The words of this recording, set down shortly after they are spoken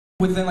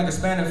within like a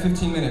span of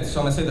 15 minutes,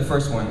 so I'm gonna say the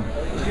first one.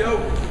 Yo.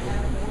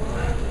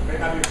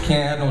 Can't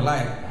add no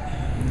light.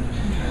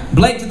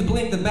 Blake to the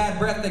blink, the bad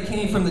breath that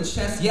came from the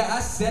chest. Yeah, I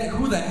said it.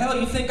 Who the hell do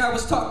you think I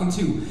was talking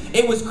to?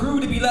 It was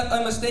crude to be left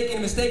unmistaken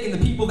and mistaken.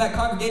 The people that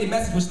congregated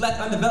message was left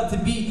undeveloped to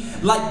be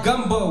like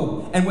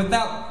gumbo. And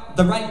without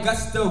the right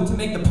gusto to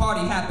make the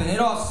party happen, it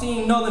all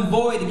seemed null and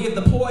void to give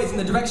the poise in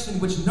the direction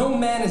which no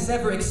man is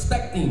ever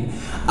expecting.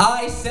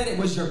 I said it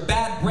was your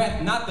bad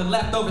breath, not the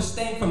leftover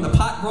stank from the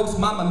pot roast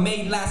mama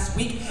made last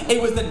week.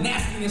 It was the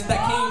nastiness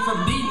that came from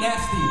the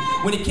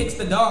nasty. When it kicks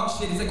the dog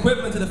shit, it's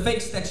equivalent to the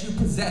face that you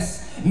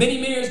possess.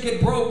 Many mirrors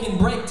get broken,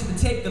 break to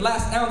take the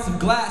last ounce of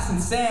glass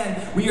and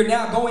sand. We are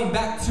now going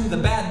back to the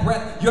bad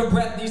breath. Your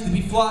breath needs to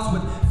be flossed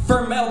with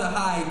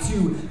formaldehyde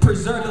to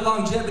preserve the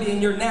longevity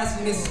in your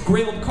nastiness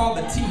grilled called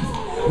the teeth.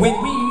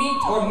 When we meet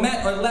or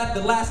met or left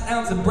the last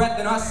ounce of breath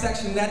in our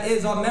section, that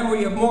is our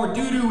memory of more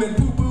doo-doo and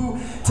poo-poo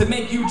to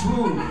make you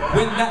drool.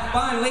 When that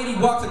fine lady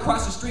walks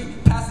across the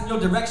street, passing your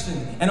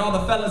direction, and all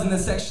the fellas in the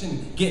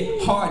section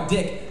get hard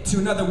dick to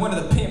another one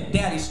of the pimp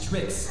daddy's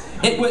tricks.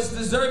 It was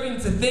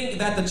deserving to think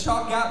that the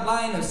chalk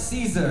outline of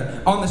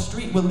Caesar on the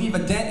street would leave a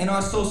dent in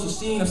our social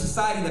scene of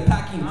society. The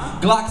packing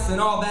Glocks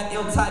and all that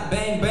ill-type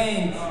bang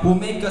bang will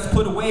make us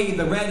put away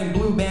the red and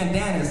blue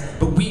bandanas.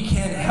 But we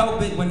can't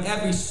help it when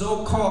every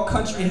so-called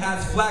country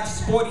has flags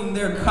sporting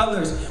their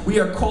colors. We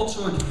are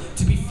cultured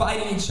to be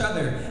fighting each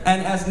other.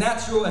 And as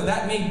natural as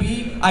that may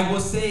be, I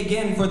will say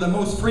again for the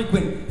most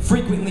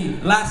frequently,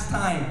 last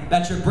time,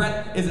 that your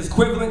breath is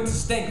equivalent to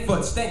stank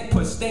foot, stank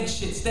puss, stank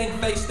shit, stank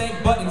face,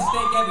 stank butt, and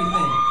stank everything.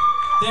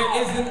 There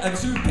isn't a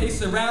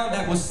toothpaste around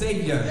that will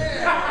save you.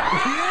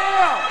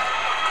 Yeah.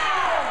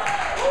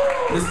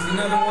 This is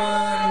another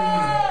one.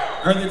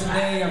 Earlier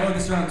today, I wrote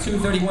this around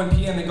 2:31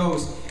 p.m. It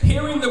goes,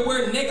 hearing the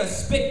word nigga,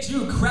 spick,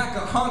 Jew, cracker,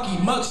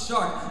 honky, mug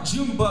shark,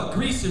 Jumba,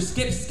 greaser,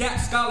 skip, scap,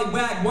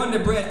 scallywag, wonder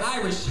bread,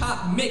 Irish,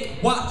 hop,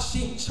 mick, wop,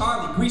 shink,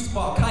 Charlie,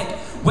 greaseball, kike,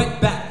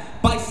 wetback,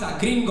 Baisa,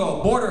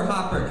 gringo, border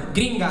hopper,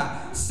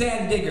 gringa,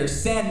 sand digger,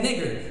 sand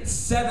nigger,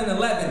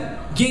 7-Eleven,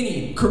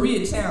 Guinea,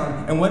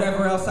 Koreatown, and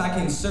whatever else I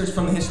can search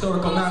from the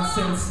historical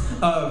nonsense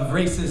of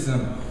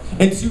racism.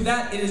 And to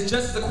that, it is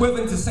just as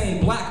equivalent to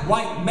saying black,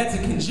 white,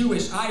 Mexican,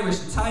 Jewish,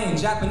 Irish, Italian,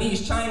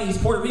 Japanese, Chinese,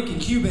 Puerto Rican,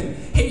 Cuban,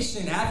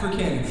 Haitian,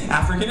 African,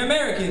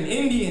 African-American,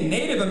 Indian,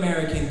 Native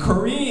American,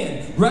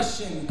 Korean,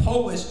 Russian,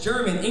 Polish,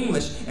 German,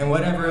 English, and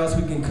whatever else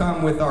we can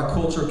come with our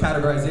cultural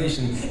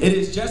categorization. It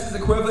is just as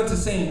equivalent to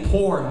saying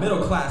poor,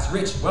 middle class,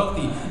 rich,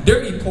 wealthy,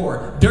 dirty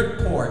poor, dirt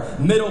poor,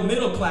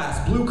 middle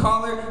class, blue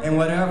collar, and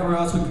whatever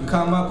else we can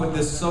come up with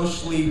this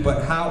socially.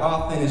 But how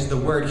often is the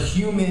word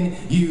human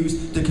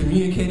used to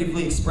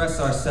communicatively express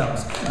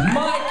ourselves?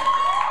 Mike,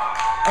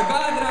 a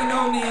guy that I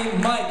know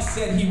named Mike,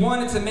 said he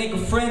wanted to make a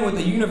friend with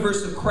a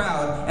universal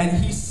crowd,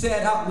 and he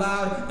said out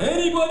loud,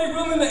 anybody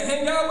willing to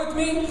hang out with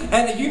me?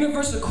 And the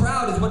universal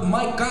crowd is what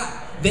Mike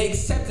got. They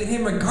accepted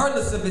him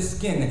regardless of his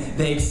skin.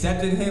 They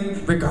accepted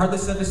him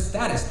regardless of his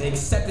status. They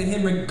accepted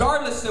him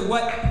regardless of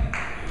what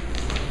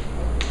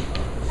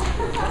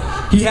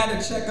he had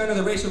to check under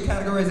the racial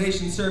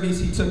categorization surveys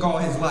he took all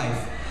his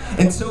life.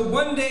 Until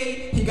one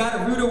day, he got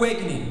a rude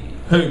awakening.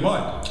 Hey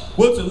Mike,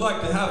 what's it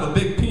like to have a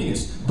big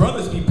penis?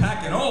 Brothers be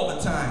packing all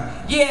the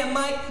time. Yeah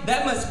Mike,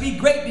 that must be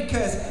great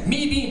because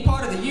me being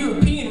part of the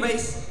European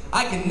race,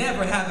 I can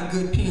never have a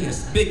good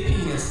penis, big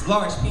penis,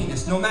 large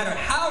penis, no matter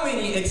how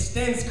many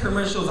Extends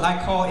commercials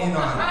I call in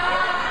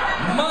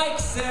on. Mike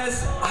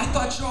says, I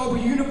thought y'all were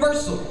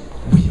universal.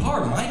 We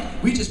are,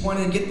 Mike. We just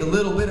wanted to get the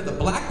little bit of the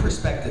black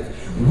perspective.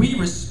 We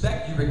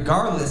respect you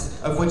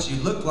regardless of what you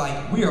look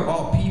like. We are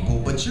all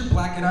people, but you're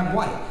black and I'm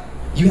white.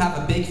 You have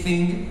a big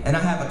thing, and I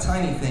have a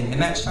tiny thing.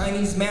 And that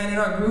Chinese man in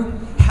our group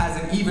has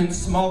an even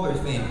smaller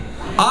thing.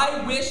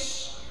 I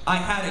wish I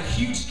had a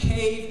huge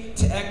cave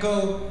to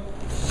echo,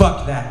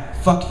 fuck that,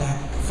 fuck that,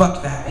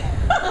 fuck that.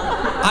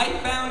 I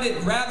found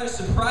it rather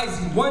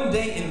surprising one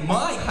day in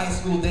my high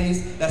school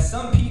days that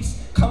some peeps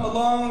come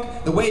along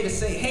the way to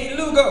say, hey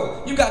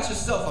LUGO, you got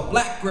yourself a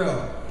black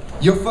girl.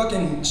 You're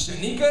fucking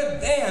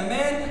Shanika? Damn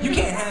man, you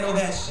can't handle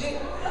that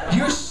shit.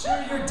 You're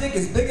sure your dick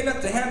is big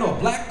enough to handle a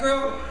black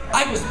girl?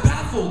 I was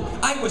baffled.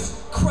 I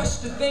was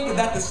crushed to think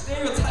that the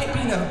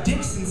stereotyping of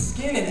dicks and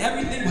skin and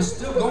everything was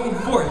still going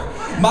forth.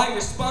 My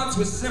response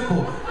was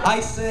simple.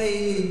 I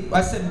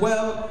said,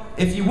 well,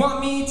 if you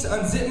want me to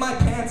unzip my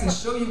pants and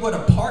show you what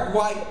a part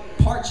white,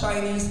 part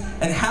Chinese,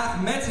 and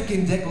half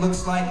Mexican dick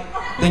looks like,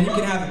 then you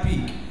can have a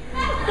peek.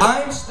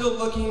 I'm still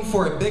looking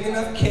for a big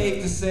enough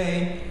cave to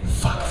say,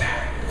 fuck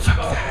that, fuck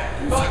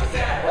that, fuck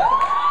that.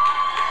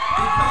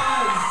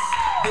 Because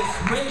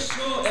this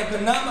racial,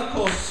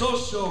 economical,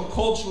 social,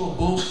 cultural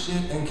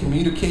bullshit and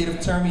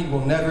communicative terming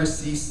will never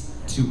cease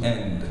to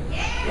end.